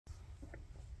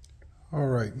All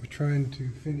right, we're trying to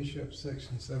finish up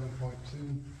section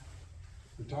 7.2.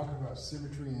 We're talking about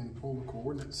symmetry in polar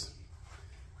coordinates.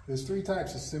 There's three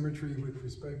types of symmetry with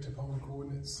respect to polar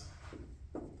coordinates.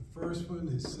 The first one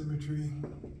is symmetry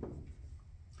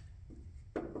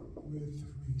with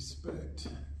respect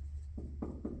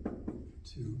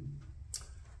to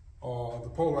the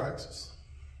polar axis.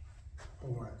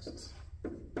 Polar axis.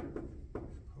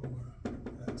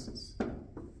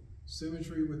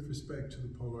 Symmetry with respect to the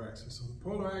polar axis. So the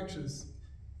polar axis,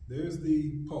 there's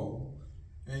the pole,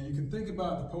 and you can think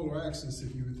about the polar axis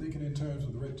if you were thinking in terms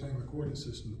of the rectangular coordinate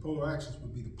system. The polar axis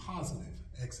would be the positive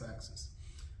x-axis.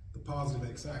 The positive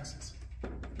x-axis.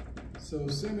 So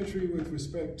symmetry with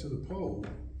respect to the pole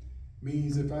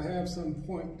means if I have some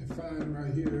point defined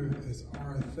right here as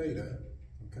r theta,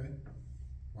 okay,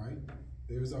 right?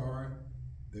 There's r,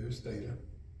 there's theta.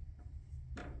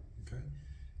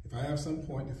 If I have some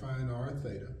point defined r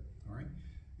theta, all right,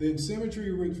 then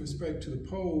symmetry with respect to the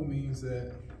pole means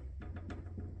that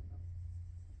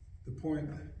the point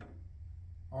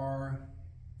r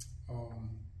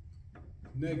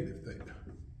negative theta.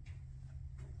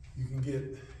 You can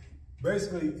get,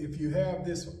 basically, if you have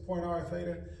this point r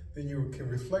theta, then you can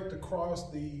reflect across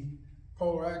the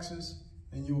polar axis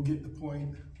and you will get the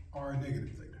point r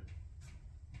negative theta,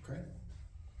 okay?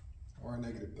 R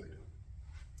negative theta.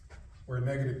 Where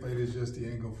negative theta is just the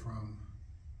angle from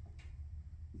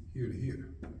here to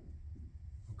here,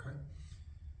 okay?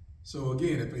 So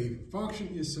again, if a function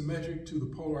is symmetric to the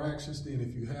polar axis, then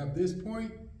if you have this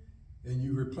point and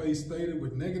you replace theta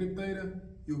with negative theta,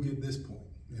 you'll get this point,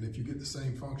 and if you get the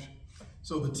same function.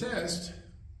 So the test,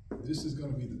 this is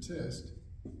gonna be the test.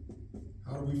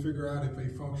 How do we figure out if a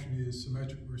function is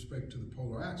symmetric with respect to the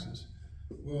polar axis?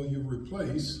 Well, you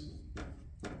replace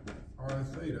r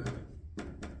theta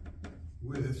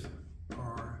with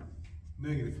r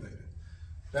negative theta.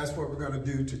 That's what we're going to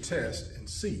do to test and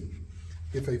see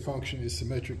if a function is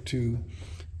symmetric to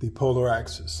the polar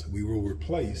axis. We will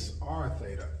replace r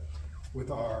theta with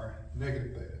r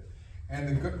negative theta.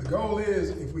 And the goal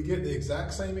is, if we get the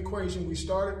exact same equation we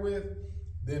started with,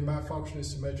 then my function is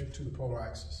symmetric to the polar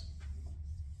axis.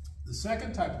 The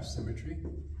second type of symmetry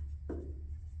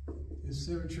is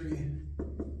symmetry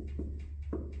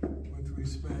with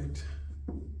respect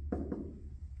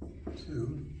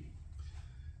to,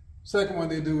 second one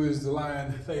they do is the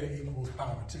line theta equals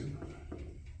power 2.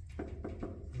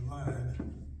 The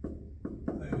line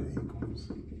theta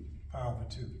equals power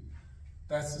 2.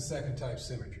 That's the second type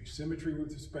symmetry. Symmetry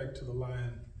with respect to the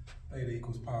line theta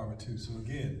equals power 2. So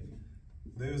again,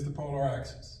 there's the polar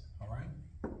axis, all right?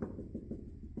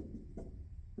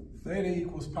 Theta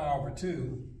equals power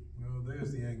 2. Well,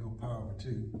 there's the angle power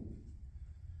 2.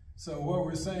 So what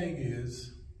we're saying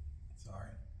is,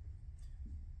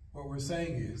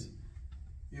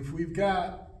 if we've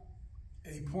got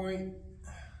a point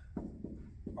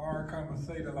r comma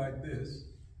theta like this,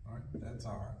 all right, that's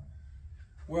r.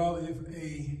 Well, if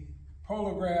a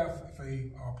polar graph, if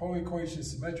a polar equation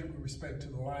is symmetric with respect to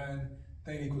the line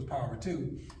theta equals power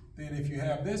 2, then if you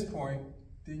have this point,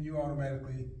 then you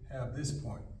automatically have this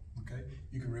point, okay?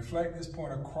 You can reflect this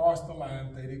point across the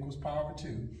line theta equals power 2,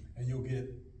 and you'll get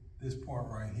this point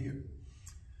right here.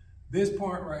 This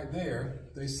point right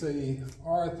there, they say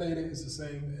r theta is the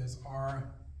same as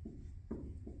r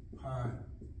pi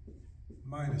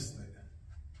minus theta,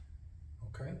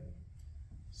 okay?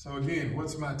 So again,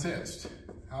 what's my test?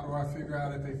 How do I figure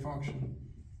out if a function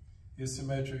is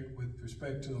symmetric with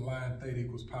respect to the line theta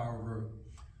equals power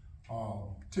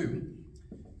 2?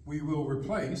 We will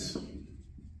replace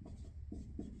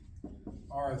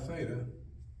r theta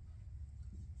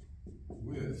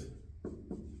with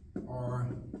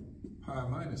r pi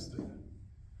minus theta,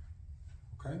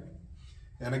 okay?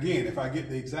 And again, if I get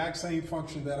the exact same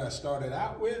function that I started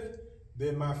out with,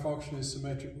 then my function is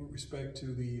symmetric with respect to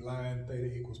the line theta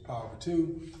equals power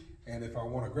 2. And if I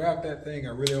want to graph that thing, I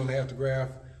really only have to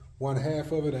graph one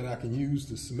half of it, and I can use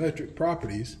the symmetric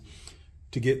properties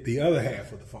to get the other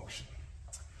half of the function.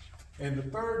 And the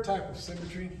third type of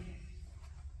symmetry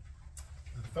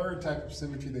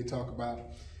they talk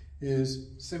about is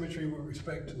symmetry with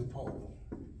respect to the pole.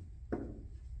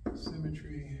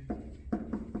 Symmetry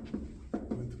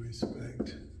with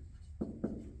respect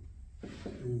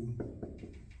to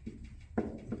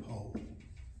the pole.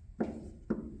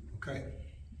 Okay.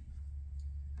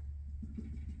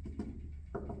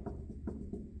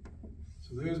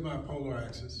 So there's my polar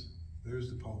axis. There's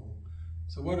the pole.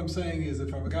 So what I'm saying is,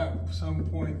 if I've got some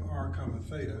point r comma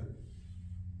theta,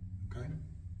 okay,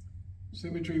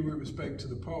 symmetry with respect to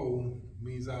the pole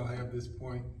means I'll have this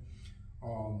point,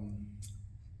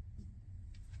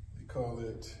 they call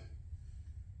it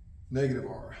negative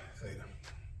r theta.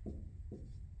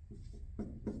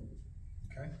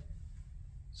 Okay?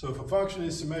 So if a function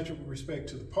is symmetric with respect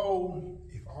to the pole,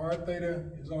 if r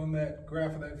theta is on that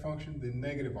graph of that function, then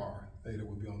negative r theta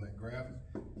will be on that graph.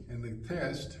 And the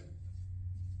test,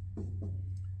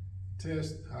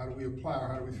 how do we apply, or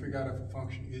how do we figure out if a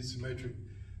function is symmetric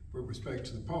with respect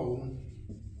to the pole?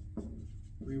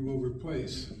 We will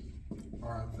replace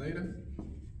r theta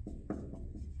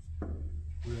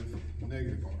with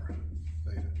negative r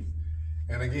theta.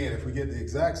 And again, if we get the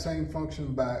exact same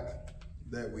function back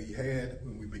that we had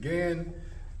when we began,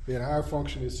 then our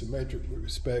function is symmetric with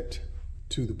respect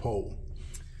to the pole.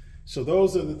 So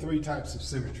those are the three types of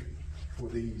symmetry for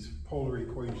these polar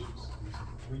equations. These are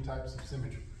the three types of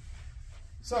symmetry.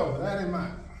 So with that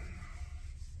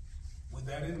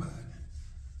in mind,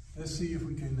 let's see if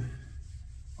we can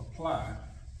apply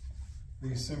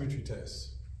these symmetry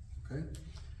tests. Okay?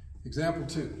 Example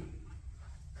 2.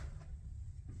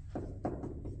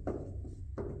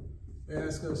 They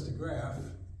ask us to graph.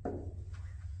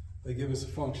 They give us a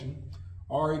function,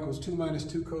 r equals 2 minus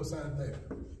 2 cosine theta.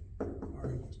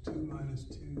 R equals 2 minus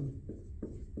 2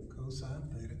 cosine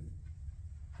theta.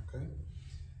 Okay?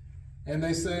 And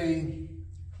they say,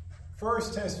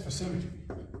 first test for symmetry.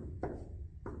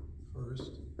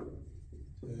 First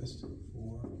test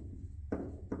for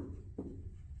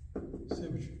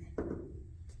symmetry.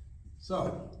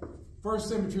 So, first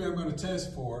symmetry I'm going to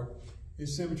test for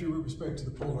is symmetry with respect to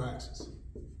the polar axis.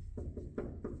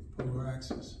 Polar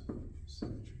axis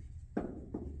symmetry.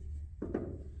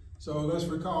 So let's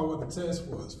recall what the test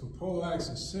was. For polar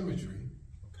axis symmetry,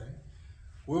 okay,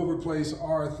 we'll replace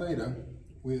r theta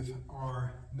with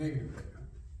r negative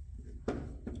theta.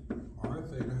 R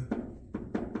theta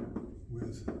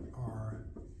with r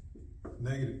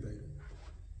negative theta.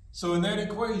 So in that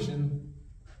equation,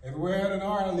 everywhere I had an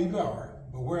r, I leave r.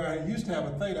 But where I used to have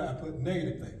a theta, I put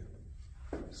negative theta.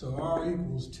 So r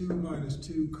equals 2 minus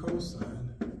 2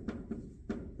 cosine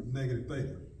negative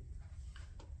theta.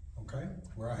 Okay?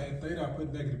 Where I had theta, I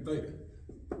put negative theta.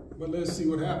 But let's see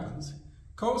what happens.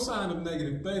 Cosine of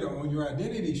negative theta on your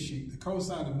identity sheet, the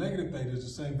cosine of negative theta is the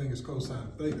same thing as cosine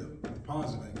of theta, the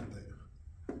positive negative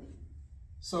theta.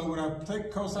 So when I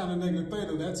take cosine of negative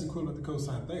theta, that's equivalent to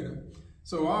cosine theta.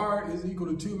 So r is equal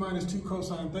to 2 minus 2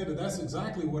 cosine theta. That's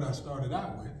exactly what I started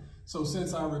out with. So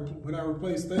since when I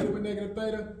replace theta with negative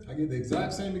theta, I get the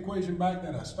exact same equation back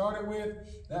that I started with.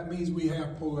 That means we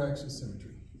have polar axis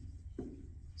symmetry.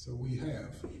 So we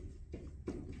have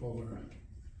polar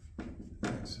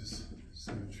axis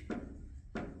symmetry.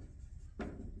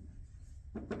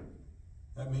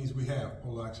 That means we have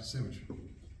polar axis symmetry.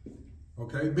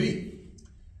 Okay, B.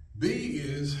 B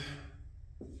is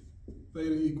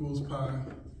theta equals pi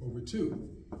over 2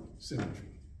 symmetry.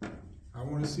 I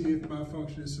want to see if my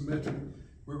function is symmetric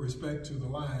with respect to the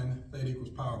line theta equals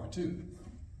pi over 2.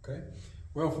 Okay?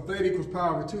 Well, for theta equals pi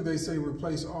over 2, they say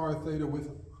replace r theta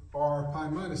with r pi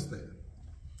minus theta.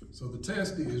 So the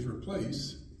test is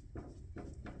replace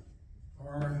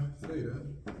r theta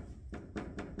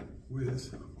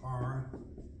with r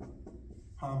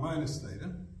pi minus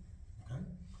theta. Okay?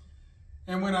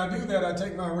 And when I do that, I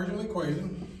take my original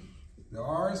equation. The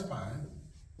r is fine.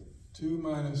 2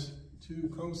 minus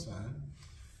 2 cosine.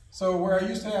 So where I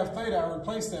used to have theta, I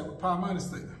replace that with pi minus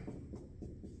theta.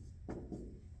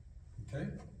 Okay?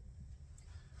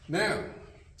 Now,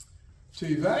 to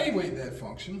evaluate that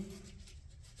function,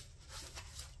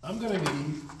 I'm going to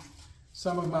need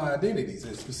some of my identities,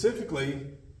 and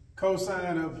specifically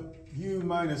cosine of u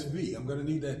minus v. I'm going to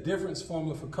need that difference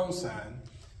formula for cosine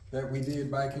that we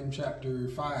did back in chapter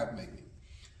 5 maybe.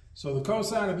 So the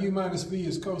cosine of u minus v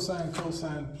is cosine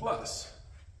plus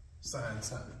sine.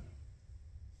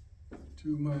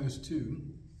 2 minus 2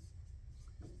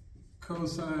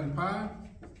 cosine pi,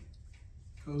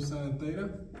 cosine theta,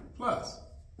 plus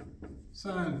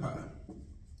sine pi,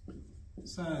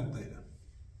 sine theta.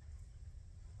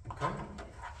 Okay?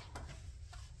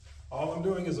 All I'm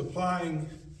doing is applying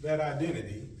that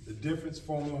identity, the difference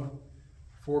formula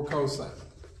for cosine.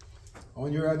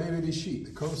 On your identity sheet,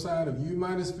 the cosine of u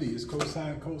minus v is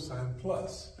cosine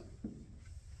plus.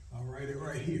 I'll write it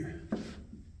right here.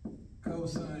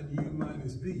 Cosine u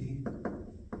minus v,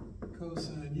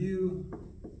 cosine u,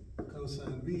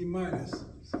 cosine v minus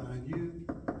sine u,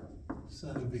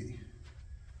 sine v.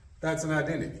 That's an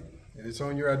identity, and it's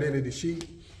on your identity sheet.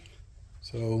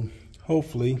 So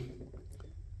hopefully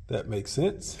that makes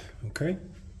sense, okay?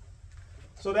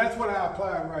 So that's what I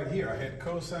applied right here. I had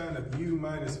cosine of u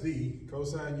minus v,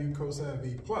 cosine u, cosine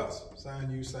v plus sine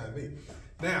u, sine v.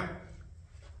 Now,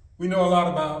 we know a lot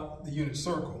about the unit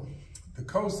circle. The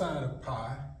cosine of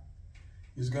pi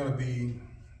is going to be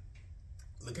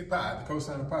look at pi, the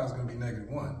cosine of pi is going to be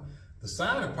 -1. The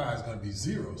sine of pi is going to be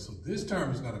 0, so this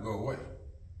term is going to go away.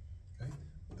 Okay?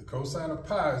 The cosine of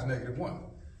pi is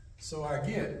 -1. So I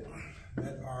get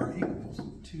that r equals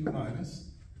 2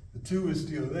 minus, the 2 is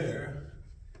still there,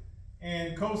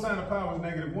 and cosine of pi was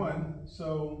 -1,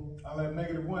 so I'll have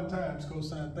 -1 times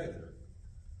cosine theta.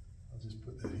 I'll just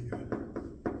put that here.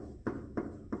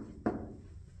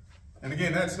 And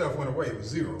again, that stuff went away, it was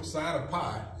 0. Sine of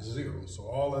pi is 0, so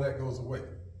all of that goes away.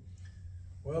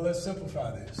 Well, let's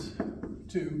simplify this.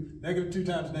 2, -2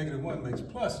 times -1 makes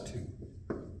 +2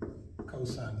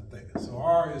 cosine of theta. So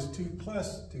r is 2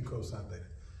 plus 2 cosine theta.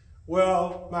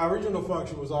 Well, my original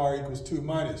function was r equals 2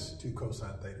 minus 2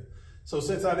 cosine theta. So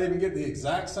since I didn't get the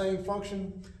exact same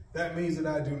function, that means that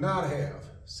I do not have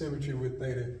symmetry with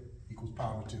theta equals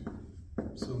pi over 2.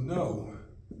 So no,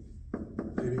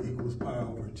 theta equals pi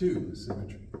over 2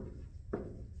 symmetry.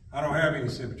 I don't have any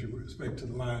symmetry with respect to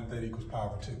the line theta equals pi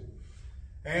over 2.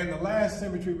 And the last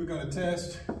symmetry we're going to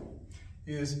test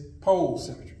is pole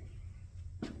symmetry.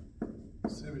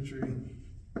 Symmetry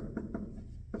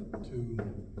to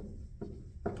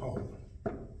pole,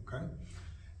 okay?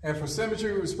 And for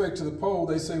symmetry with respect to the pole,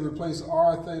 they say replace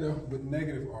r theta with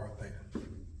negative r theta.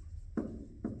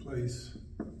 Replace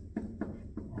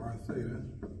r theta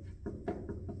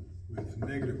with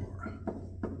negative r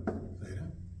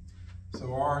theta.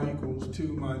 So r equals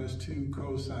 2 minus 2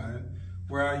 cosine,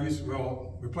 where I used to,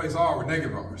 well, replace r with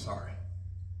negative r, sorry.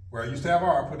 Where I used to have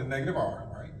r, I put a negative r,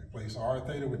 right? Replace r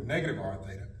theta with negative r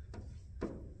theta.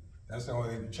 That's the only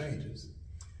thing that changes.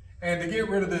 And to get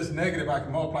rid of this negative, I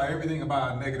can multiply everything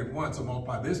by -1. So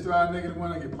multiply this by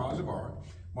 -1, I get positive r.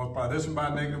 Multiply this one by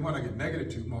 -1, I get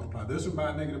 -2. Multiply this one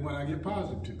by -1, I get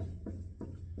 +2.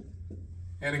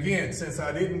 And again, since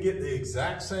I didn't get the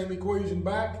exact same equation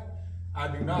back, I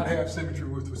do not have symmetry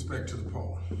with respect to the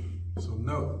pole. So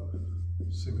no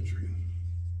symmetry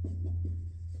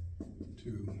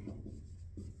to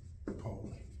the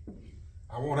pole.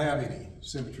 I won't have any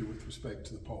symmetry with respect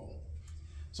to the pole.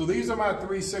 So these are my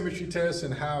 3 symmetry tests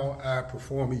and how I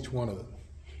perform each one of them.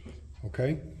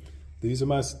 Okay? These are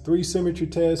my 3 symmetry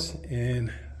tests and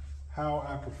how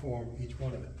I perform each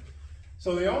one of them.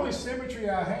 So the only symmetry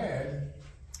I had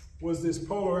was this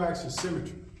polar axis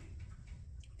symmetry.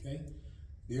 Okay?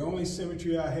 The only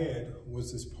symmetry I had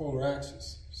was this polar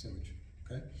axis symmetry.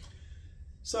 Okay?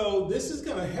 So this is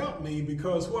going to help me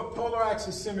because what polar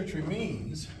axis symmetry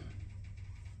means,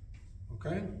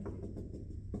 okay?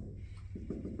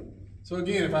 So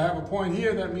again, if I have a point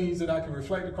here, that means that I can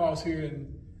reflect across here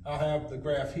and I'll have the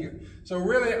graph here. So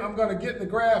really, I'm going to get the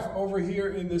graph over here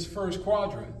in this first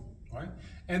quadrant, right?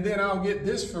 And then I'll get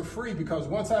this for free because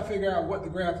once I figure out what the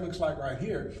graph looks like right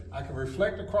here, I can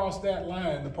reflect across that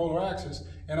line, the polar axis,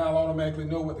 and I'll automatically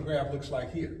know what the graph looks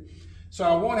like here. So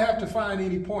I won't have to find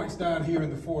any points down here in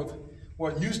the fourth,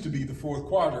 what used to be the 4th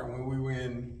quadrant when we were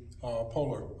in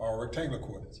polar or rectangular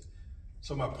coordinates.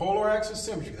 So my polar axis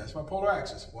symmetry, that's my polar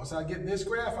axis. Once I get this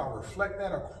graph, I'll reflect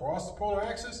that across the polar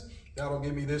axis. That'll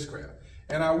give me this graph.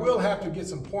 And I will have to get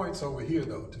some points over here,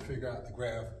 though, to figure out the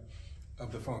graph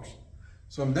of the function.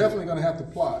 So I'm definitely going to have to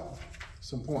plot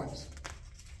some points.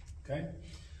 Okay?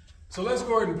 So let's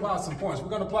go ahead and plot some points. We're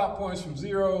going to plot points from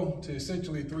 0 to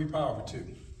essentially 3 pi over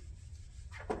 2.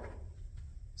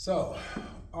 So,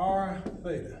 r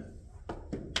theta.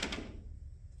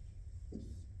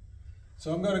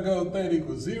 So I'm going to go theta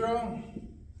equals 0,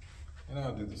 and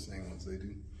I'll do the same ones they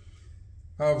do.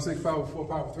 Pi over 6, pi over 4,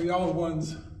 pi over 3, all the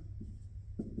ones,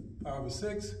 pi over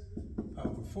 6, pi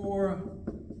over 4,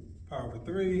 pi over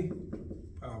 3,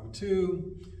 pi over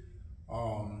 2,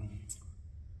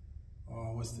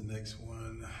 what's the next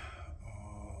one?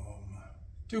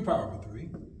 2 pi over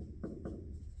 3,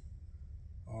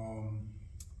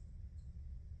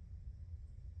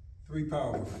 3 pi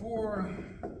over 4,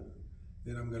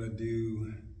 then I'm going to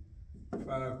do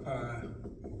 5 pi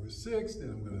over 6, then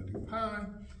I'm going to do pi,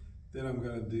 then I'm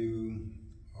going to do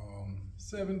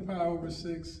 7 pi over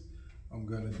 6, I'm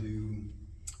going to do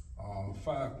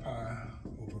 5 pi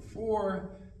over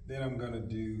 4, then I'm going to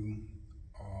do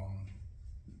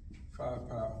 5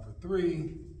 pi over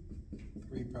 3,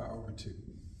 3 pi over 2.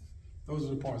 Those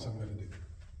are the points I'm going to do,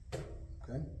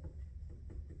 okay?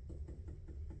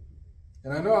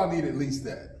 And I know I'll need at least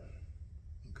that.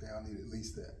 Okay, I'll need at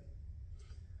least that.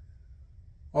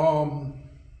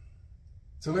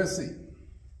 So let's see.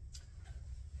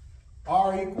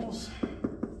 R equals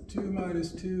 2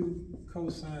 minus 2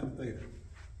 cosine theta.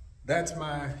 That's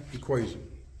my equation.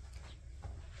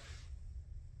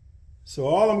 So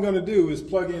all I'm going to do is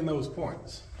plug in those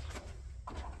points.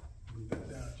 Move that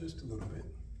down just a little bit.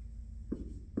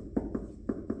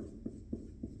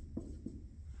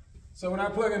 So when I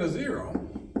plug in a 0,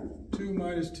 2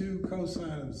 minus 2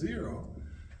 cosine of 0,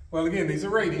 well, again, these are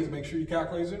radians. Make sure you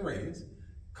calculate it in radians.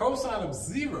 Cosine of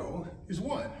 0 is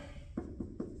 1.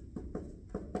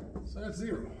 So that's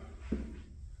 0.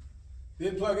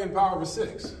 Then plug in power over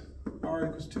 6. R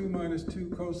equals 2 minus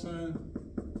 2 cosine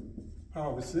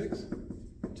power over 6.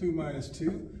 2 minus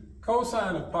 2.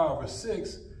 Cosine of power over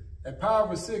 6. At power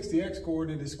over 6, the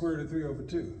x-coordinate is square root of 3 over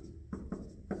 2.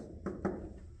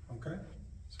 Okay?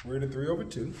 Square root of 3 over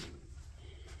 2.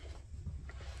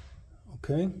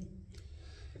 Okay?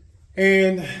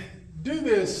 And do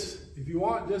this, if you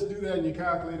want, just do that in your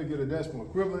calculator, get a decimal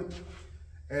equivalent.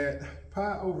 At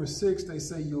pi over 6, they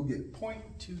say you'll get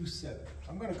 0.27.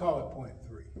 I'm going to call it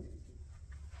 0.3.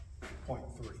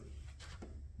 0.3.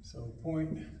 So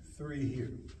 0.3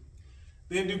 here.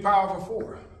 Then do pi over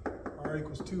 4. R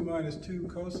equals 2 minus 2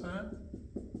 cosine.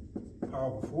 Pi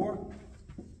over 4.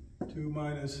 2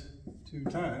 minus 2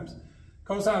 times.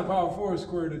 Cosine of pi over 4 is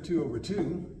square root of 2 over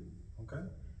 2. Okay?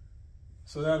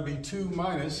 So that'll be 2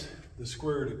 minus the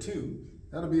square root of 2.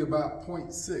 That'll be about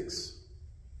 0.6.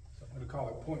 So I'm going to call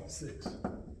it 0.6.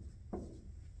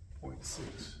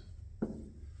 0.6.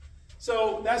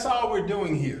 So that's all we're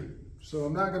doing here. So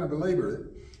I'm not going to belabor it.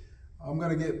 I'm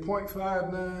going to get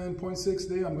 0.59, 0.6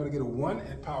 there. I'm going to get a 1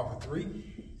 at power over 3.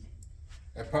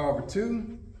 At power over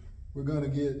 2, we're going to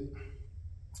get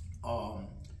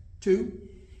 2.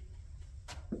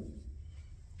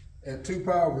 At 2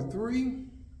 power over 3,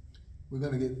 we're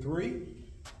going to get 3.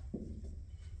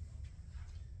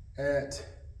 At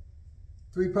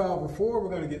 3 power over 4, we're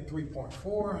going to get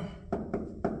 3.4.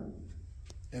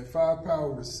 At 5 power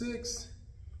over 6,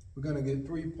 we're going to get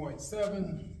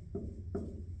 3.7.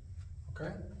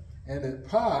 Okay? And at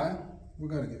pi, we're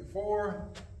going to get 4.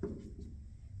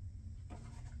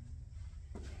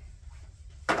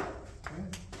 Okay?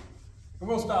 And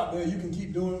we'll stop there. You can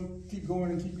keep going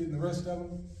and keep getting the rest of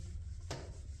them.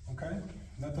 Okay?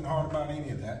 Nothing hard about any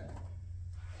of that.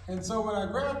 And so when I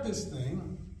grab this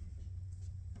thing,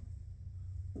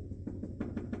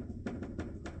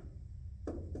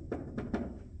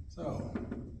 so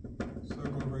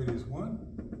circle radius 1,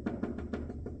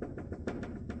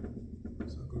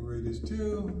 circle radius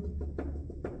 2,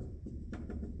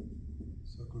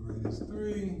 circle radius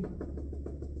 3,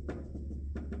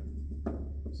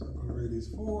 circle radius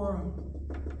 4,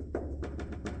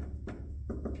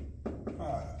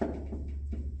 5.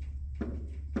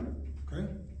 Okay?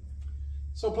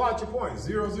 So plot your points.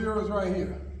 0, 0 is right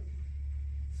here.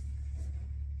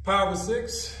 Pi over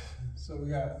 6, so we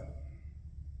got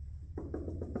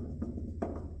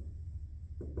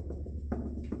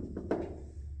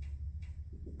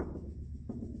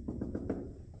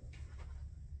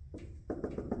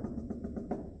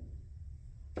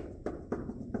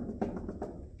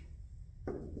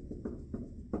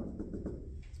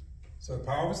so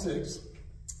pi over 6,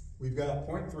 we've got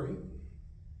 0.3,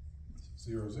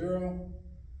 0, 0,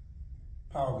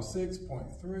 pi over 6,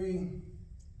 0.3,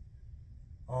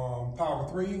 pi over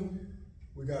 3,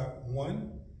 we got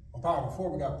 1, on pi over 4,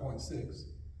 we got 0.6,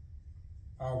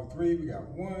 pi over 3, we got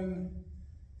 1,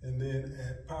 and then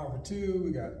at pi over 2,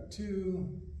 we got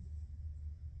 2,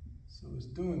 so it's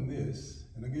doing this,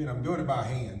 and again, I'm doing it by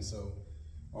hand, so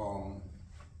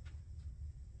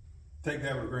take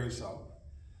that with a grain of salt.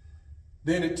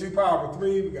 Then at 2 pi over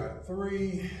 3, we got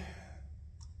 3.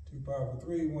 2 pi over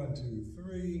 3, 1, 2,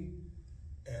 3.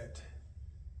 At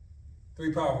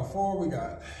 3 pi over 4, we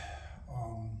got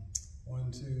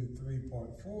 1, 2,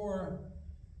 3.4.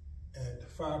 At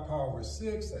 5 pi over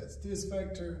 6, that's this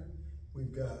vector,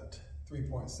 we've got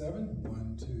 3.7.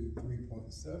 1, 2,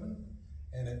 3.7.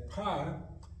 And at pi,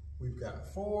 we've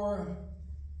got 4.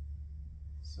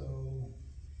 So,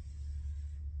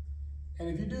 and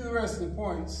if you do the rest of the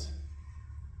points,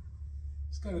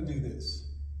 it's going to do this.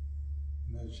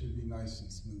 And that should be nice and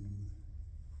smooth.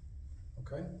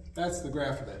 Okay? That's the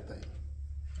graph of that thing.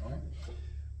 All right?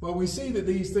 Well, we see that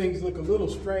these things look a little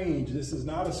strange. This is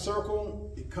not a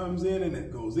circle. It comes in and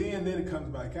it goes in, then it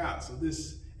comes back out. So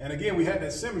this, and again, we had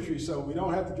that symmetry, so we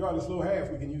don't have to draw this little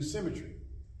half. We can use symmetry,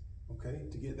 okay,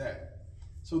 to get that.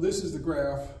 So this is the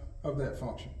graph of that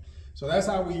function. So that's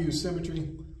how we use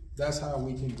symmetry. That's how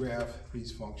we can graph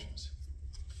these functions.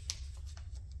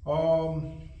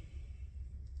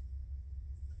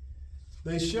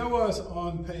 They show us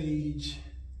on page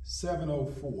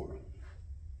 704.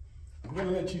 I'm going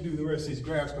to let you do the rest of these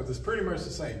graphs, but it's pretty much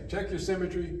the same. Check your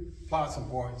symmetry, plot some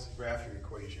points, graph your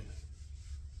equation.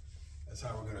 That's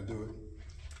how we're going to do it.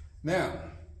 Now,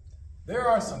 there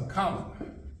are some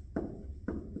common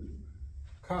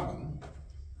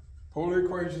polar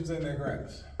equations in their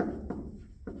graphs.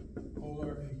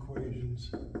 Polar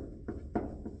equations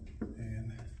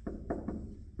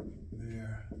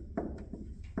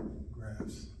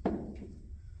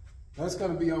That's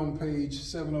going to be on page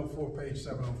 704, page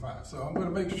 705. So I'm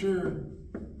going to make sure,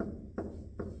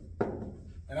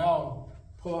 and I'll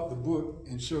pull up the book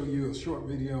and show you a short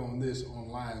video on this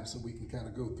online so we can kind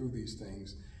of go through these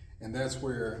things. And that's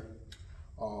where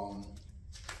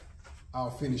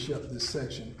I'll finish up this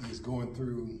section, is going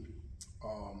through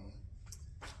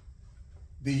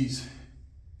these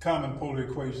common polar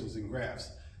equations and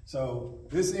graphs. So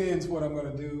this ends what I'm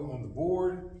going to do on the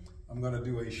board. I'm going to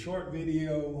do a short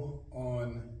video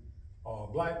on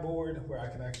Blackboard where I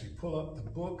can actually pull up the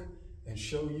book and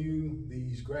show you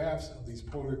these graphs of these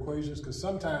polar equations, because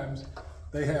sometimes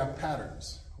they have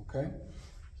patterns, okay?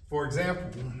 For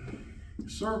example,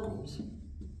 circles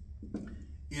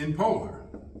in polar,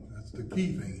 that's the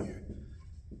key thing here.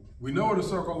 We know what a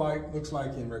circle looks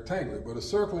like in rectangular, but a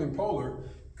circle in polar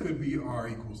could be r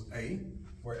equals a,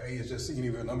 where a is just any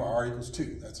number, r equals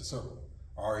 2, that's a circle.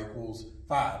 R equals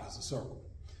 5 is a circle.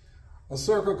 A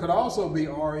circle could also be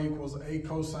r equals a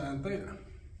cosine theta.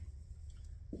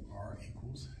 R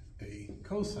equals a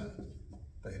cosine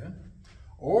theta.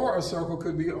 Or a circle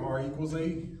could be r equals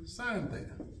a sine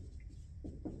theta.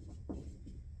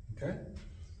 Okay?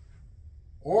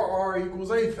 Or r equals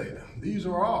a theta. These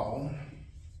are all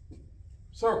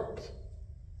circles.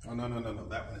 Oh, no,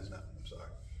 that one is not. I'm sorry.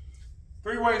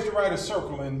 3 ways to write a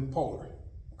circle in polar.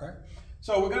 Okay?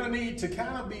 So we're going to need to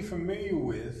kind of be familiar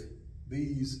with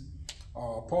these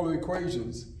polar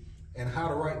equations and how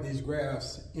to write these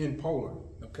graphs in polar,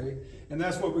 okay? And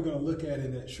that's what we're going to look at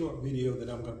in that short video that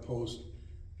I'm going to post,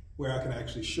 where I can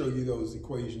actually show you those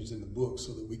equations in the book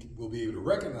so that we'll be able to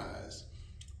recognize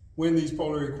when these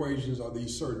polar equations are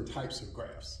these certain types of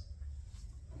graphs,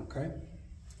 okay?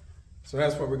 So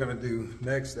that's what we're going to do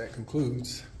next. That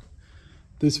concludes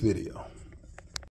this video.